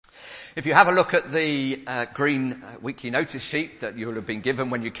If you have a look at the green weekly notice sheet that you'll have been given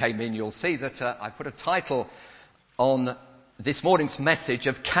when you came in, you'll see that I put a title on this morning's message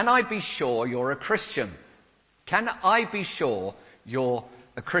of Can I Be Sure You're a Christian? Can I be sure you're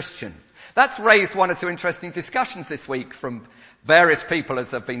a Christian? That's raised one or two interesting discussions this week from various people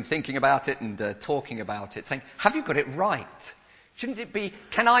as they've been thinking about it and talking about it, saying, have you got it right? Shouldn't it be,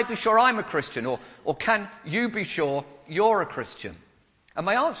 can I be sure I'm a Christian? Or can you be sure you're a Christian? And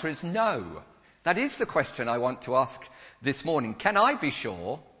my answer is no. That is the question I want to ask this morning. Can I be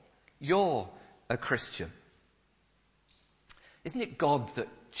sure you're a Christian? Isn't it God that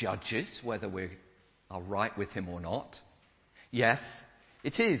judges whether we are right with him or not? Yes,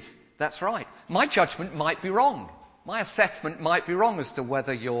 it is. That's right. My judgment might be wrong. My assessment might be wrong as to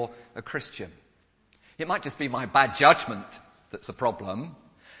whether you're a Christian. It might just be my bad judgment that's the problem.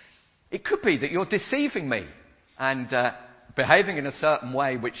 It could be that you're deceiving me and behaving in a certain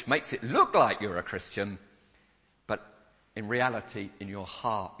way which makes it look like you're a Christian, but in reality, in your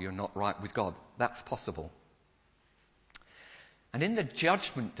heart, you're not right with God. That's possible. And in the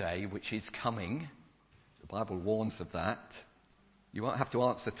judgment day, which is coming, the Bible warns of that, you won't have to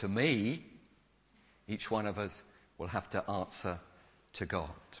answer to me. Each one of us will have to answer to God.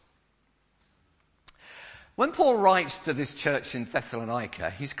 When Paul writes to this church in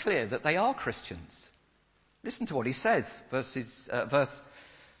Thessalonica, he's clear that they are Christians. Listen to what he says, verse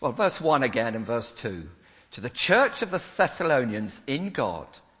 1 again and verse 2. To the church of the Thessalonians in God,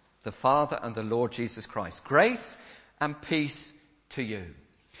 the Father and the Lord Jesus Christ, grace and peace to you.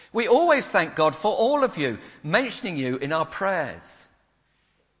 We always thank God for all of you, mentioning you in our prayers.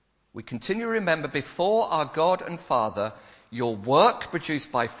 We continue to remember before our God and Father your work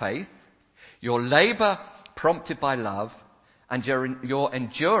produced by faith, your labour prompted by love, and your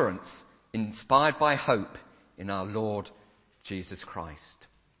endurance inspired by hope in our Lord Jesus Christ.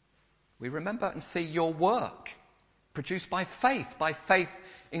 We remember and see your work produced by faith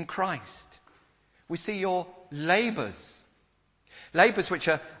in Christ. We see your labours which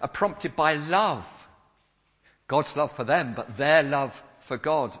are prompted by love. God's love for them, but their love for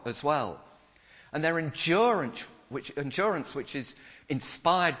God as well. And their endurance which is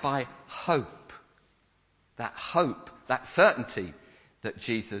inspired by hope. That hope, that certainty that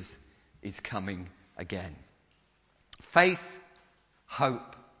Jesus is coming again. Faith,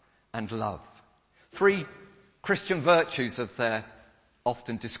 hope, and love. 3 Christian virtues as they're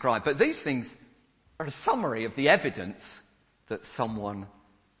often described. But these things are a summary of the evidence that someone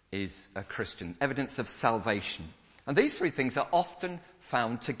is a Christian. Evidence of salvation. And these 3 things are often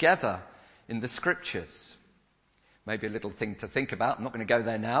found together in the Scriptures. Maybe a little thing to think about. I'm not going to go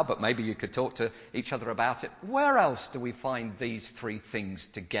there now, but maybe you could talk to each other about it. Where else do we find these 3 things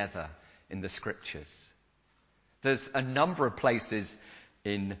together in the Scriptures? There's a number of places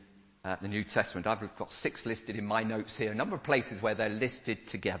in the New Testament. I've got 6 listed in my notes here. A number of places where they're listed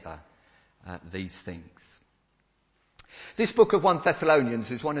together, these things. This book of 1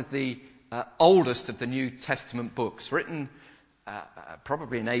 Thessalonians is one of the oldest of the New Testament books, written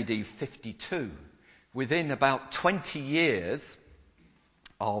probably in AD 52, within about 20 years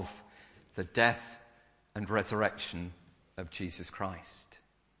of the death and resurrection of Jesus Christ.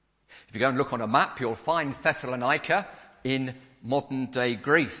 If you go and look on a map, you'll find Thessalonica in modern-day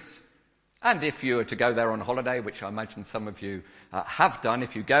Greece. And if you were to go there on holiday, which I imagine some of you have done,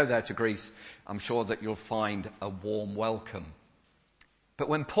 if you go there to Greece, I'm sure that you'll find a warm welcome. But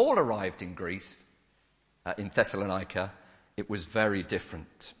when Paul arrived in Greece, in Thessalonica, it was very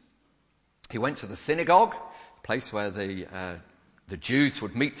different. He went to the synagogue, a place where the Jews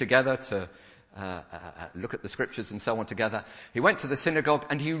would meet together to look at the Scriptures and so on together. He went to the synagogue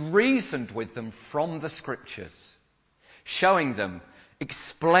and he reasoned with them from the Scriptures, showing them,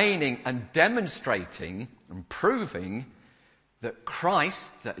 explaining and demonstrating and proving that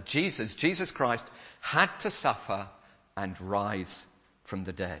Jesus Christ, had to suffer and rise from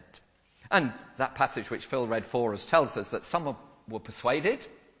the dead. And that passage which Phil read for us tells us that some were persuaded,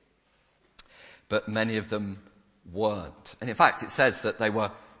 but many of them weren't. And in fact, it says that they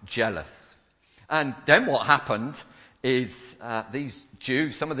were jealous. And then what happened is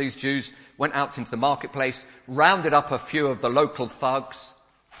some of these Jews went out into the marketplace, rounded up a few of the local thugs,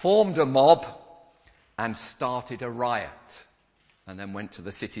 formed a mob, and started a riot. And then went to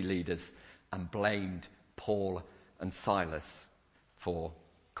the city leaders and blamed Paul and Silas for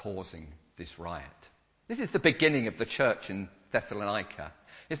causing this riot. This is the beginning of the church in Thessalonica.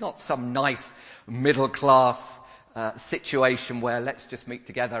 It's not some nice middle-class situation where let's just meet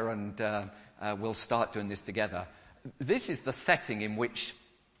together and we'll start doing this together. This is the setting in which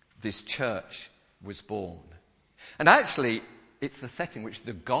this church was born. And actually, it's the setting which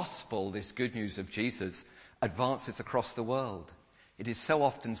the gospel, this good news of Jesus, advances across the world. It is so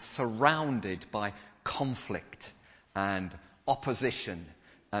often surrounded by conflict and opposition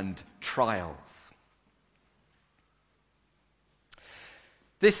and trials.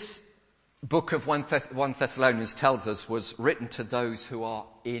 This book of 1 Thessalonians tells us was written to those who are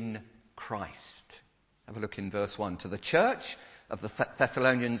in Christ. Have a look in verse 1. To the church of the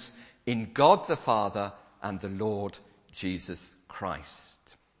Thessalonians in God the Father and the Lord Jesus Christ.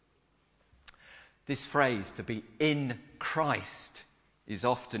 This phrase, to be in Christ, is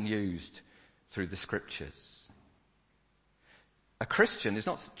often used through the scriptures. A Christian is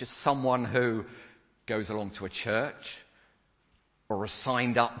not just someone who goes along to a church or is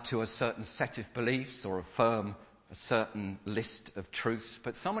signed up to a certain set of beliefs or affirm a certain list of truths,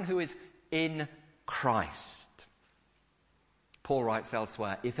 but someone who is in Christ. Paul writes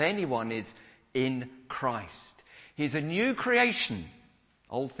elsewhere, if anyone is in Christ, he is a new creation.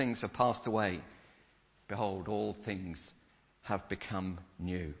 Old things have passed away. Behold, all things have become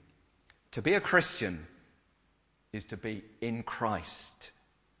new. To be a Christian is to be in Christ,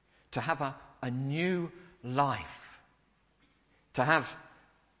 to have a new life, to have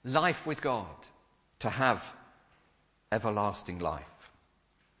life with God, to have everlasting life.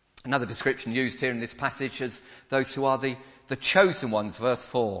 Another description used here in this passage is those who are the chosen ones, verse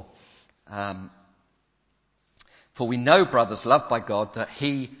 4. For we know, brothers, loved by God, that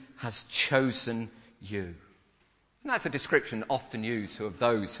he has chosen you. And that's a description often used of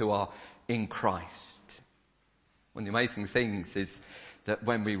those who are in Christ. One of the amazing things is that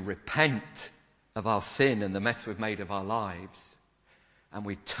when we repent of our sin and the mess we've made of our lives, and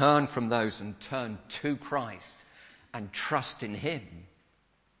we turn from those and turn to Christ and trust in him,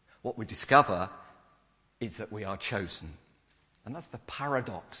 what we discover is that we are chosen. And that's the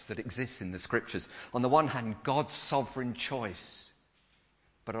paradox that exists in the scriptures. On the one hand, God's sovereign choice,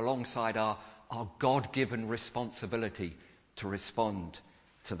 but alongside our God-given responsibility to respond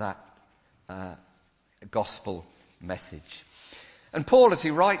to that gospel message. And Paul, as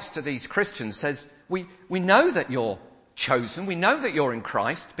he writes to these Christians, says, we know that you're chosen, we know that you're in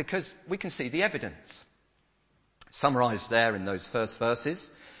Christ because we can see the evidence. Summarised there in those first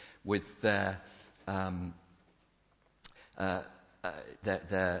verses with their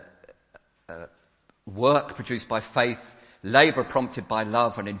work produced by faith, labour prompted by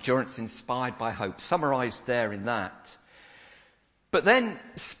love, and endurance inspired by hope. Summarised there in that. But then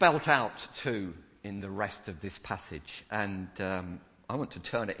spelt out too in the rest of this passage. And I want to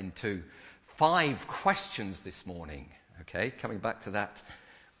turn it into 5 questions this morning. Okay, coming back to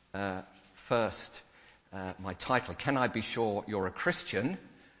that first, my title, Can I Be Sure You're a Christian?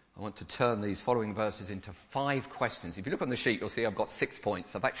 I want to turn these following verses into 5 questions. If you look on the sheet, you'll see I've got 6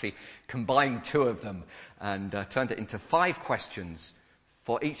 points. I've actually combined 2 of them and turned it into 5 questions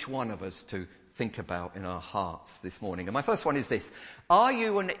for each one of us to think about in our hearts this morning. And my first one is this. Are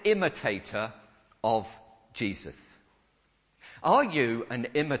you an imitator of Jesus? Are you an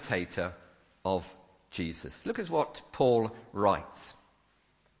imitator of Jesus? Look at what Paul writes.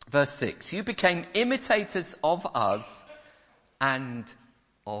 Verse 6. You became imitators of us and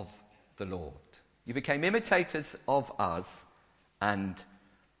of the Lord. You became imitators of us and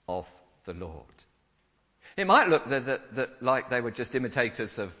of the Lord. It might look that like they were just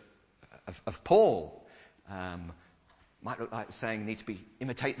imitators of Paul. Might look like saying you need to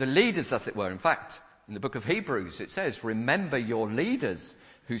imitate the leaders, as it were. In fact, in the book of Hebrews it says, remember your leaders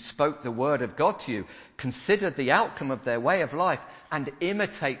who spoke the word of God to you. Consider the outcome of their way of life and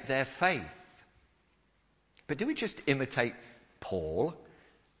imitate their faith. But do we just imitate Paul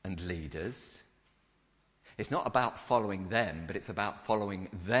and leaders? It's not about following them, but it's about following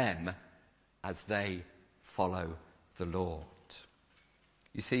them as they follow the Lord.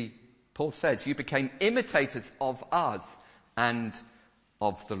 You see, Paul says, you became imitators of us and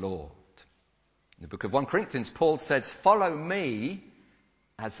of the Lord. In the book of 1 Corinthians, Paul says, follow me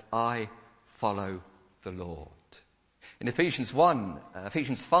as I follow the Lord. In Ephesians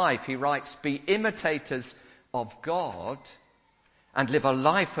 5, he writes, be imitators of God and live a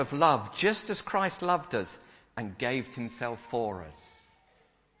life of love just as Christ loved us and gave himself for us.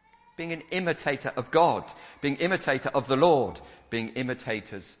 Being an imitator of God, being imitator of the Lord, being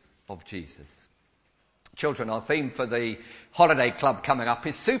imitators of Jesus. Children, our theme for the holiday club coming up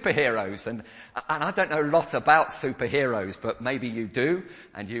is superheroes. And I don't know a lot about superheroes, but maybe you do.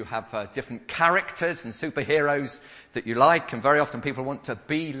 And you have different characters and superheroes that you like. And very often people want to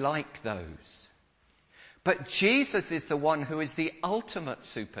be like those. But Jesus is the one who is the ultimate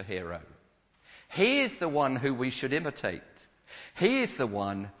superhero. He is the one who we should imitate. He is the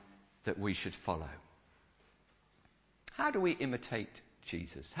one that we should follow. How do we imitate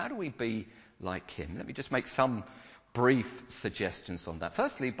Jesus? How do we be like him? Let me just make some brief suggestions on that.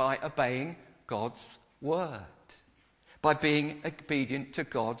 Firstly, by obeying God's word. By being obedient to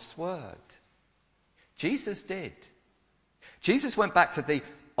God's word. Jesus did. Jesus went back to the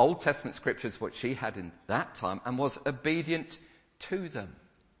Old Testament scriptures, which he had in that time, and was obedient to them.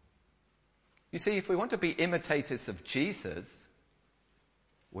 You see, if we want to be imitators of Jesus,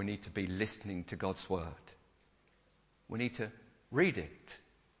 we need to be listening to God's word. We need to read it.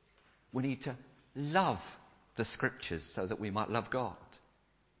 We need to love the scriptures so that we might love God.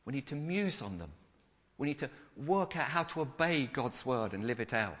 We need to muse on them. We need to work out how to obey God's word and live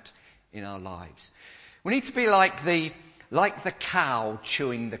it out in our lives. We need to be like the cow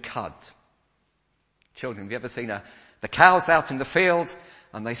chewing the cud. Children, have you ever seen the cows out in the field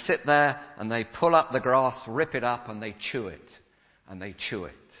and they sit there and they pull up the grass, rip it up and they chew it. And they chew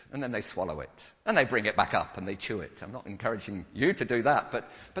it. And then they swallow it. And they bring it back up and they chew it. I'm not encouraging you to do that, but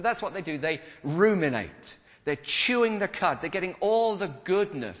that's what they do. They ruminate. They're chewing the cud. They're getting all the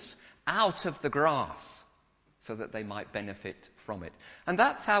goodness out of the grass so that they might benefit from it. And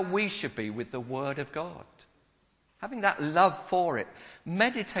that's how we should be with the Word of God. Having that love for it,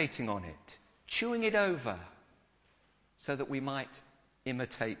 meditating on it, chewing it over so that we might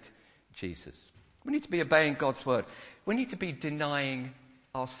imitate Jesus. We need to be obeying God's word. We need to be denying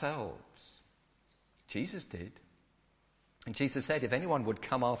ourselves. Jesus did. And Jesus said, if anyone would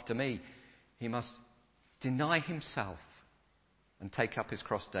come after me, he must deny himself and take up his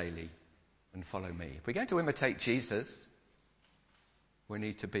cross daily and follow me. If we're going to imitate Jesus, we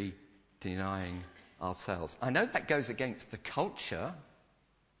need to be denying ourselves. I know that goes against the culture,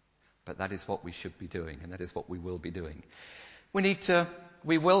 but that is what we should be doing, and that is what we will be doing.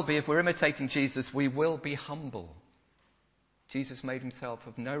 We will be, if we're imitating Jesus, we will be humble. Jesus made himself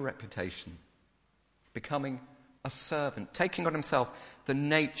of no reputation, becoming a servant, taking on himself the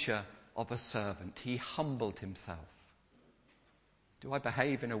nature of a servant. He humbled himself. Do I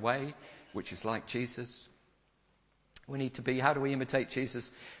behave in a way which is like Jesus? We need to be, how do we imitate Jesus?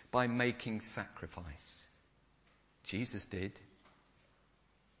 By making sacrifice. Jesus did.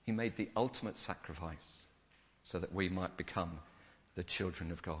 He made the ultimate sacrifice so that we might become the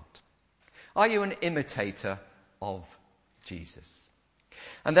children of God. Are you an imitator of Jesus?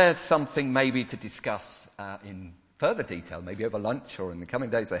 And there's something maybe to discuss in further detail, maybe over lunch or in the coming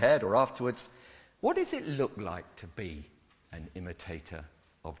days ahead or afterwards. What does it look like to be an imitator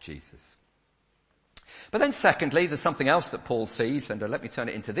of Jesus? But then secondly, there's something else that Paul sees, and let me turn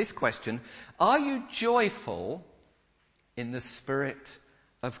it into this question. Are you joyful in the Spirit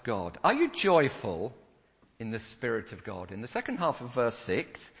of God? Are you joyful in the Spirit of God? In the second half of verse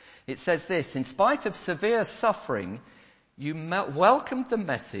 6, it says this: in spite of severe suffering, you welcomed the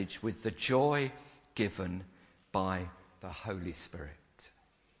message with the joy given by the Holy Spirit.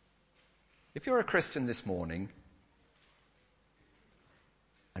 If you're a Christian this morning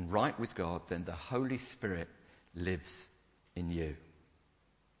and right with God, then the Holy Spirit lives in you.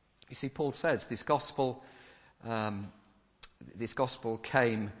 You see, Paul says this gospel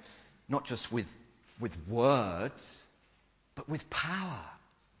came not just with words, but with power.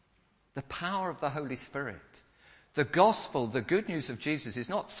 The power of the Holy Spirit. The gospel, the good news of Jesus, is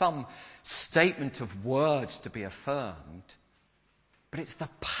not some statement of words to be affirmed, but it's the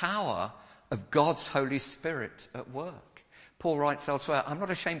power of God's Holy Spirit at work. Paul writes elsewhere, I'm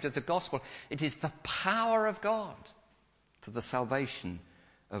not ashamed of the gospel. It is the power of God to the salvation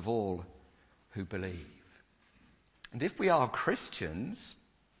of all who believe. And if we are Christians,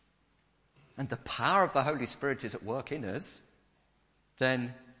 and the power of the Holy Spirit is at work in us,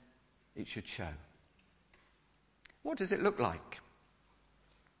 then it should show. What does it look like?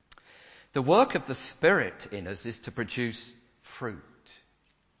 The work of the Spirit in us is to produce fruit.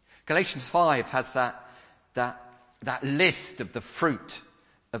 Galatians 5 has that list of the fruit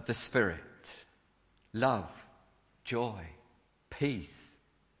of the Spirit. Love, joy, peace,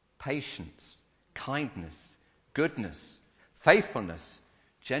 patience, kindness, goodness, faithfulness,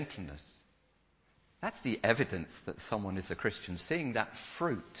 gentleness. That's the evidence that someone is a Christian, seeing that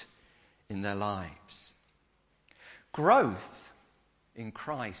fruit in their lives. Growth in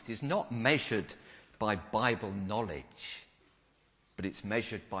Christ is not measured by Bible knowledge, but it's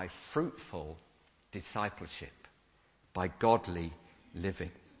measured by fruitful discipleship, by godly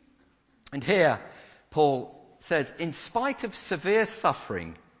living. And here, Paul says, in spite of severe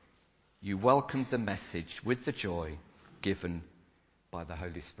suffering, you welcomed the message with the joy given by the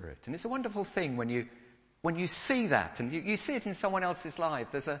Holy Spirit. And it's a wonderful thing when you see that, and you see it in someone else's life.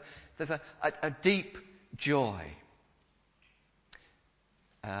 There's a deep joy.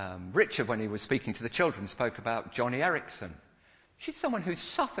 Richard, when he was speaking to the children, spoke about Johnny Erickson. She's someone who's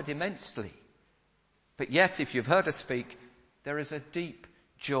suffered immensely. But yet, if you've heard her speak, there is a deep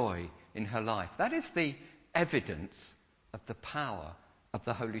joy in her life. That is the evidence of the power of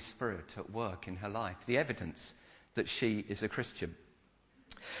the Holy Spirit at work in her life. The evidence that she is a Christian.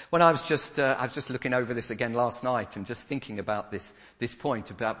 When I was just looking over this again last night and just thinking about this point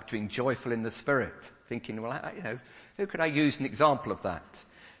about being joyful in the Spirit, thinking, well, who could I use an example of that?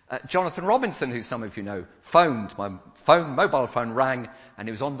 Jonathan Robinson, who some of you know, phoned. My mobile phone rang, and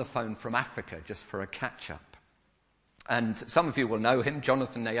he was on the phone from Africa just for a catch-up. And some of you will know him,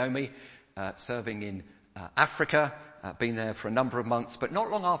 Jonathan Naomi, serving in Africa, been there for a number of months. But not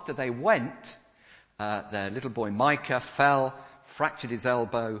long after they went, their little boy Micah fell, fractured his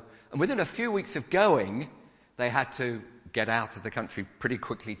elbow, and within a few weeks of going, they had to get out of the country pretty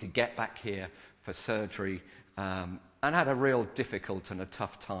quickly to get back here for surgery, and had a real difficult and a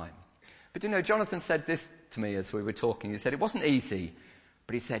tough time. But Jonathan said this to me as we were talking. He said it wasn't easy,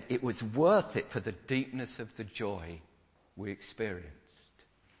 but he said it was worth it for the deepness of the joy we experienced.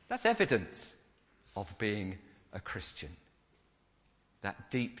 That's evidence of being a Christian.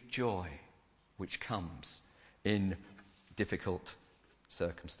 That deep joy which comes in difficult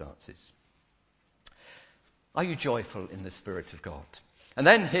circumstances. Are you joyful in the Spirit of God? And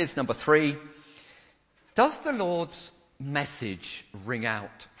then here's number 3. Does the Lord's message ring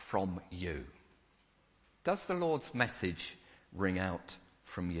out from you? Does the Lord's message ring out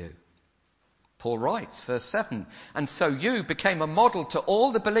from you? Paul writes, verse 7, and so you became a model to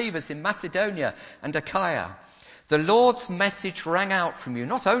all the believers in Macedonia and Achaia. The Lord's message rang out from you,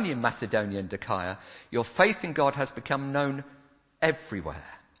 not only in Macedonia and Achaia. Your faith in God has become known everywhere.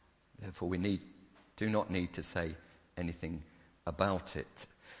 Therefore, we do not need to say anything about it.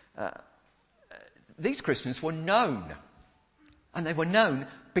 These Christians were known, and they were known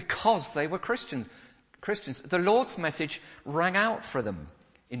because they were Christians. The Lord's message rang out for them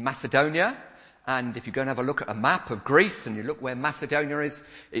in Macedonia. And if you go and have a look at a map of Greece and you look where Macedonia is,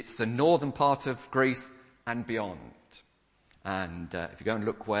 it's the northern part of Greece and beyond. And if you go and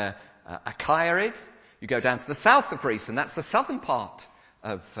look where Achaia is, you go down to the south of Greece, and that's the southern part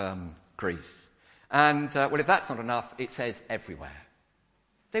of Greece. And if that's not enough, it says everywhere.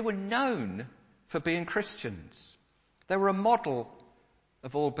 They were known for being Christians. They were a model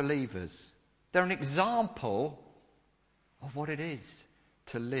of all believers. They're an example of what it is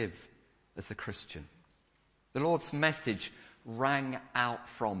to live as a Christian. The Lord's message rang out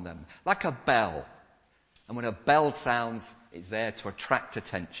from them like a bell. And when a bell sounds, it's there to attract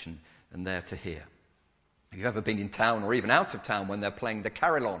attention and there to hear. Have you ever been in town or even out of town when they're playing the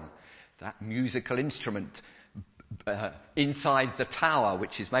carillon, that musical instrument inside the tower,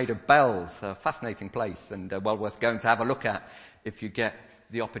 which is made of bells? A fascinating place and well worth going to have a look at if you get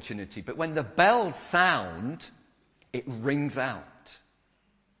the opportunity. But when the bells sound, it rings out.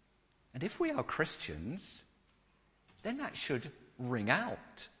 And if we are Christians, then that should ring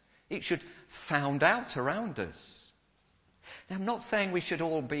out. It should sound out around us. Now, I'm not saying we should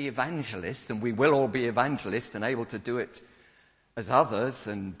all be evangelists, and we will all be evangelists and able to do it as others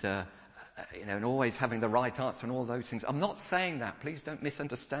and and always having the right answer and all those things. I'm not saying that. Please don't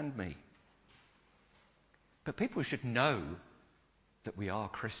misunderstand me. But people should know that we are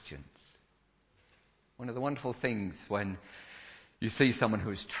Christians. One of the wonderful things when you see someone who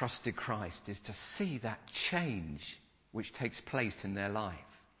has trusted Christ is to see that change which takes place in their life.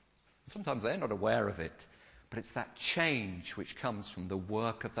 Sometimes they're not aware of it, but it's that change which comes from the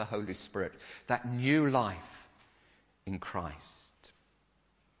work of the Holy Spirit, that new life in Christ.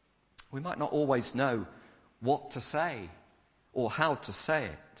 We might not always know what to say or how to say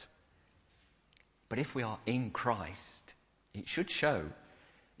it, but if we are in Christ, it should show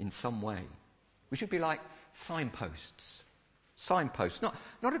in some way. We should be like signposts. Signposts,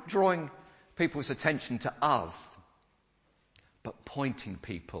 not drawing people's attention to us, but pointing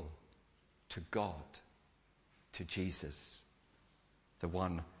people to God, to Jesus, the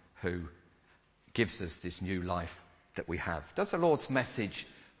one who gives us this new life that we have. Does the Lord's message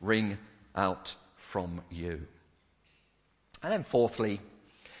ring out from you? And then fourthly,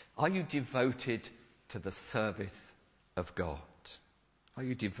 are you devoted to the service of God? Are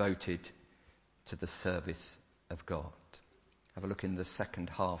you devoted to the service of God? Have a look in the second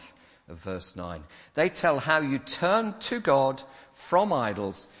half of verse 9. They tell how you turned to God from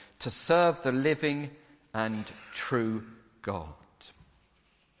idols to serve the living and true God.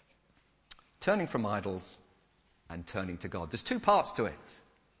 Turning from idols and turning to God. There's two parts to it.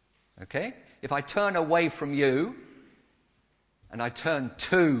 Okay? If I turn away from you and I turn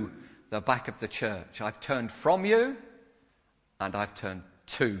to the back of the church, I've turned from you and I've turned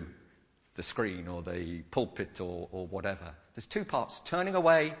to the screen or the pulpit or whatever. There's two parts, turning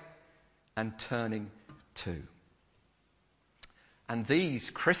away and turning to. And these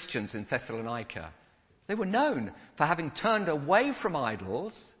Christians in Thessalonica, they were known for having turned away from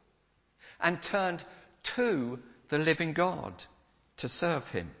idols and turned to the living God to serve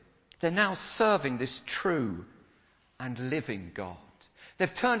him. They're now serving this true and living God.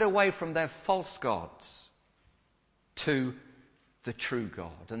 They've turned away from their false gods to the true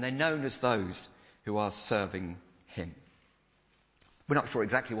God, and they're known as those who are serving him. We're not sure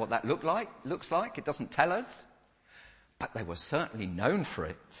exactly what that looks like. It doesn't tell us, but they were certainly known for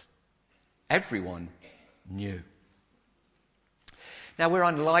it. Everyone knew. Now, we're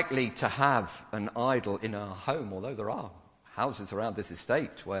unlikely to have an idol in our home, although there are houses around this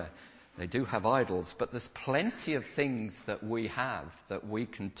estate where they do have idols, but there's plenty of things that we have that we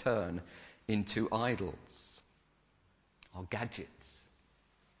can turn into idols. Our gadgets,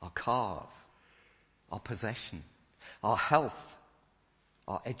 our cars, our possession, our health,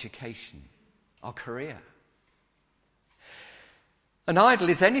 our education, our career. An idol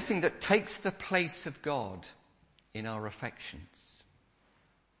is anything that takes the place of God in our affections.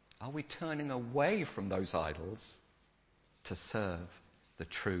 Are we turning away from those idols to serve the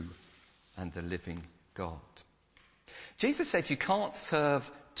true and the living God? Jesus says you can't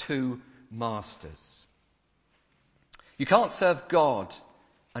serve two masters. You can't serve God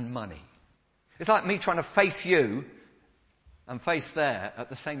and money. It's like me trying to face you and face there at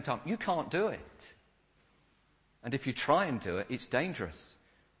the same time. You can't do it. And if you try and do it, it's dangerous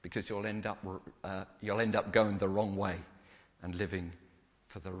because you'll end up going the wrong way and living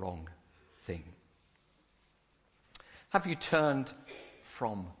for the wrong thing. Have you turned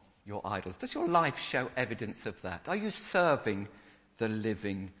from your idols? Does your life show evidence of that? Are you serving the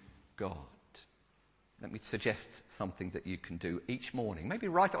living God? Let me suggest something that you can do each morning. Maybe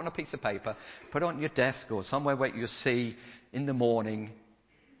write it on a piece of paper, put it on your desk or somewhere where you'll see in the morning.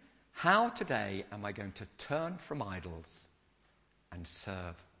 How today am I going to turn from idols and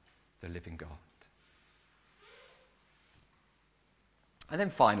serve the living God? And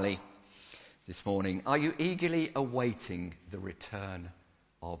then finally, this morning, are you eagerly awaiting the return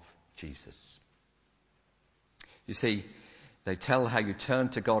of Jesus? You see, they tell how you turn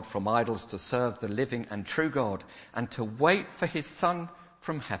to God from idols to serve the living and true God and to wait for his Son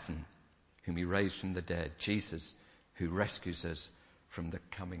from heaven, whom he raised from the dead, Jesus, who rescues us from the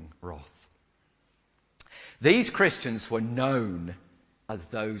coming wrath. These Christians were known as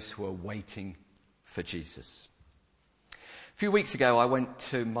those who are waiting for Jesus. A few weeks ago, I went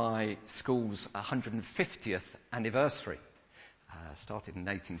to my school's 150th anniversary. Started in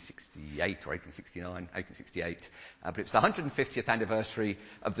 1868 or 1868, but it was the 150th anniversary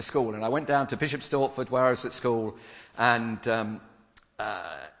of the school. And I went down to Bishop Stortford, where I was at school, and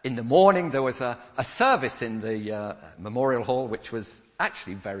in the morning there was a service in the Memorial Hall, which was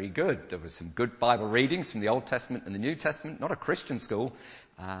actually very good. There was some good Bible readings from the Old Testament and the New Testament. Not a Christian school,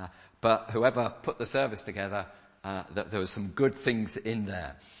 but whoever put the service together, there were some good things in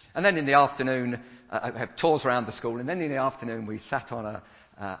there. And then in the afternoon, I had tours around the school, and then in the afternoon we sat on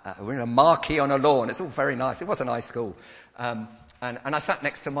we're in a marquee on a lawn. It's all very nice. It was a nice school. And I sat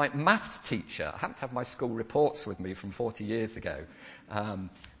next to my maths teacher. I happened to have my school reports with me from 40 years ago.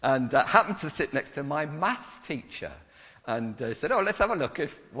 And happened to sit next to my maths teacher. And said, let's have a look at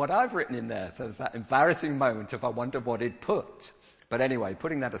what I've written in there. So there's that embarrassing moment of I wonder what he'd put. But anyway,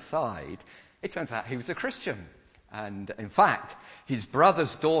 putting that aside, it turns out he was a Christian. And in fact, his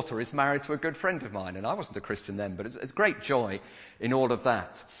brother's daughter is married to a good friend of mine. And I wasn't a Christian then, but it's great joy in all of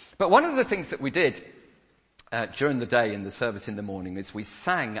that. But one of the things that we did during the day in the service in the morning is we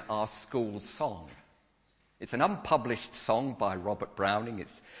sang our school song. It's an unpublished song by Robert Browning.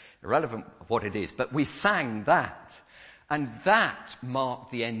 It's irrelevant of what it is, but we sang that. And that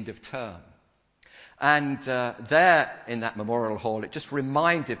marked the end of term. And there in that Memorial Hall, it just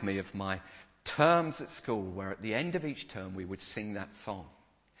reminded me of my terms at school, where at the end of each term we would sing that song.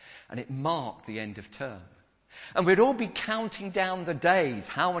 And it marked the end of term. And we'd all be counting down the days,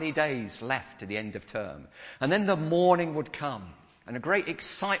 how many days left to the end of term. And then the morning would come, and a great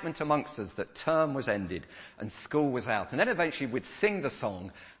excitement amongst us that term was ended and school was out. And then eventually we'd sing the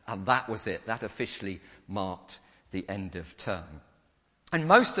song, and that was it. That officially marked the end of term. And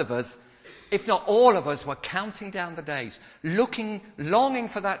most of us, if not all of us, were counting down the days, longing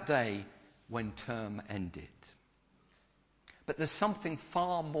for that day when term ended. But there's something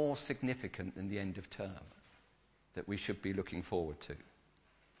far more significant than the end of term that we should be looking forward to.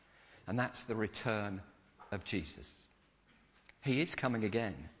 And that's the return of Jesus. He is coming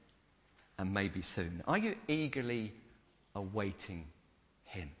again, and maybe soon. Are you eagerly awaiting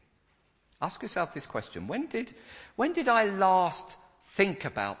him. Ask yourself this question. When did I last think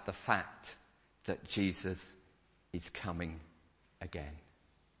about the fact that Jesus is coming again?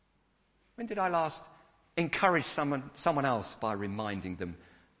 When did I last encourage someone else by reminding them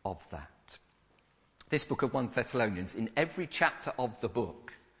of that? This book of 1 Thessalonians, in every chapter of the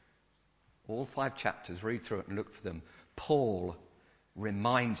book, all 5 chapters, read through it and look for them, Paul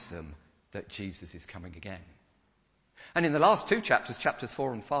reminds them that Jesus is coming again. And in the last 2 chapters, chapters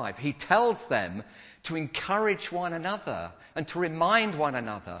 4 and 5, he tells them to encourage one another and to remind one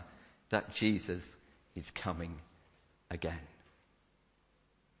another that Jesus is coming again.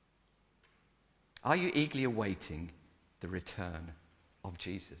 Are you eagerly awaiting the return of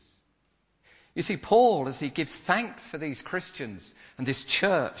Jesus? You see, Paul, as he gives thanks for these Christians and this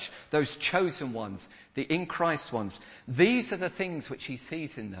church, those chosen ones, the in Christ ones, these are the things which he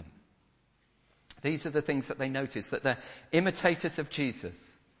sees in them. These are the things that they notice, that they're imitators of Jesus,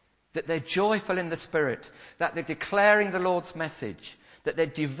 that they're joyful in the Spirit, that they're declaring the Lord's message, that they're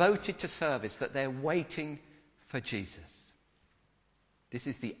devoted to service, that they're waiting for Jesus. This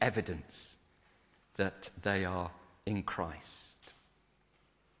is the evidence that they are in Christ.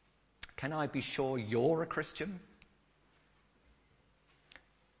 Can I be sure you're a Christian?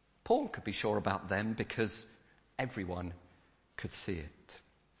 Paul could be sure about them because everyone could see it.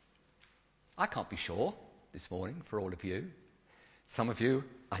 I can't be sure this morning for all of you. Some of you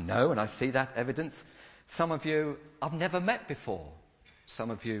I know and I see that evidence. Some of you I've never met before.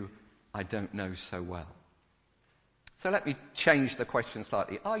 Some of you I don't know so well. So let me change the question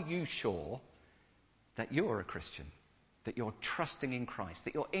slightly. Are you sure that you're a Christian? That you're trusting in Christ?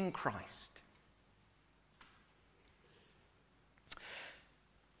 That you're in Christ?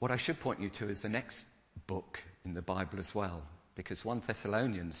 What I should point you to is the next book in the Bible as well, because 1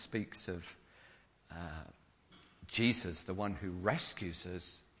 Thessalonians speaks of Jesus, the one who rescues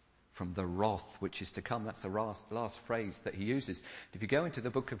us from the wrath which is to come. That's the last phrase that he uses. If you go into the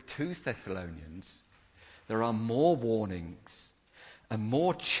book of 2 Thessalonians, there are more warnings and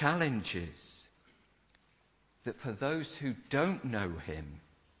more challenges that for those who don't know him,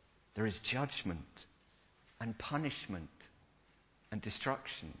 there is judgment and punishment and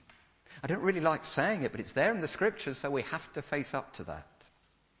destruction. I don't really like saying it, but it's there in the scriptures, so we have to face up to that.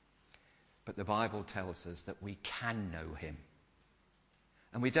 But the Bible tells us that we can know him.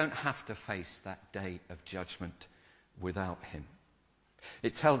 And we don't have to face that day of judgment without him.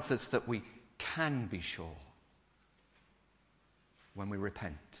 It tells us that we can be sure when we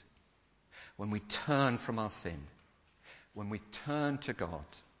repent, when we turn from our sin, when we turn to God,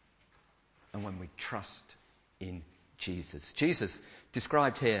 and when we trust in Jesus. Jesus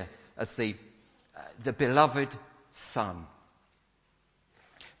described here as the beloved Son,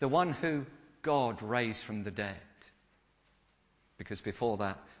 the one who God raised from the dead. Because before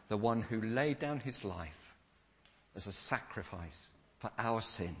that, the one who laid down his life as a sacrifice for our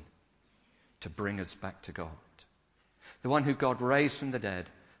sin to bring us back to God. The one who God raised from the dead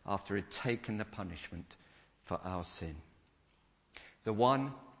after he'd taken the punishment for our sin. The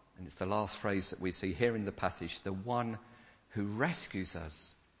one, and it's the last phrase that we see here in the passage, the one who rescues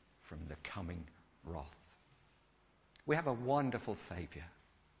us from the coming wrath. We have a wonderful Saviour.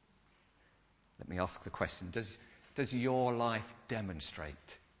 Let me ask the question, does your life demonstrate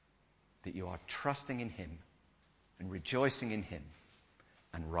that you are trusting in him and rejoicing in him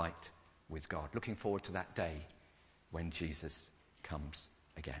and right with God? Looking forward to that day when Jesus comes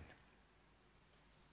again.